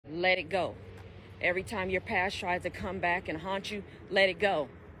let it go. Every time your past tries to come back and haunt you, let it go,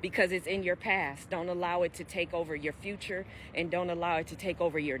 because it's in your past. Don't allow it to take over your future, and don't allow it to take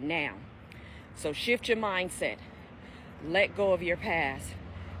over your now. So shift your mindset. Let go of your past.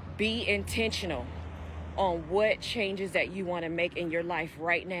 Be intentional on what changes that you want to make in your life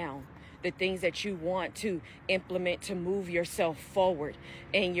right now. The things that you want to implement to move yourself forward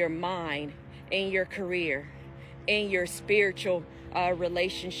in your mind, in your career, in your spiritual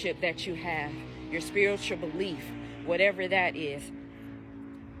relationship that you have, your spiritual belief, whatever that is.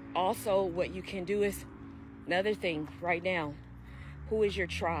 Also, what you can do is another thing right now. Who is your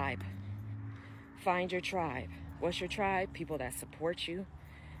tribe? Find your tribe. What's your tribe? People that support you.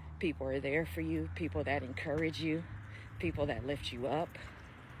 People are there for you. People that encourage you. People that lift you up.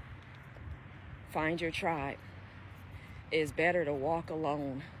 Find your tribe. It's better to walk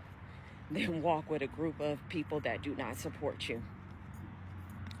alone than walk with a group of people that do not support you.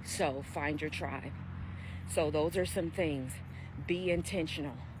 So find your tribe. So those are some things. Be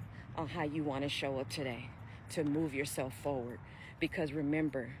intentional on how you want to show up today to move yourself forward. Because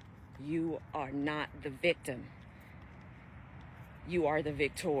remember, you are not the victim. You are the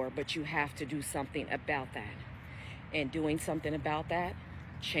victor, but you have to do something about that. And doing something about that,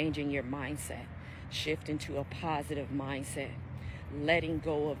 changing your mindset, shift into a positive mindset, letting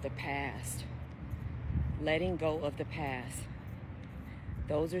go of the past. Letting go of the past.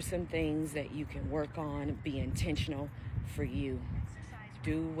 Those are some things that you can work on. Be intentional for you.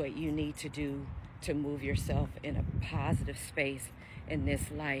 Do what you need to do to move yourself in a positive space in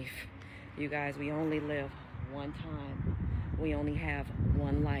this life. You guys, we only live one time. We only have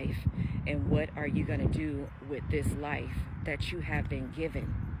one life. And what are you going to do with this life that you have been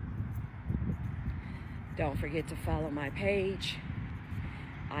given? Don't forget to follow my page.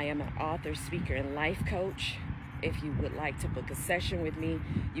 I am an author, speaker, and life coach. If you would like to book a session with me,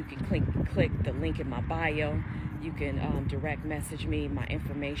 you can click the link in my bio. You can direct message me. My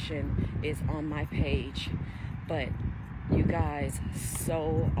information is on my page. But you guys,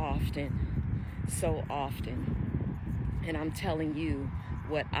 so often, and I'm telling you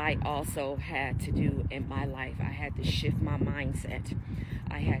what I also had to do in my life. I had to shift my mindset.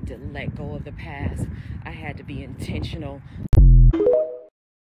 I had to let go of the past. I had to be intentional.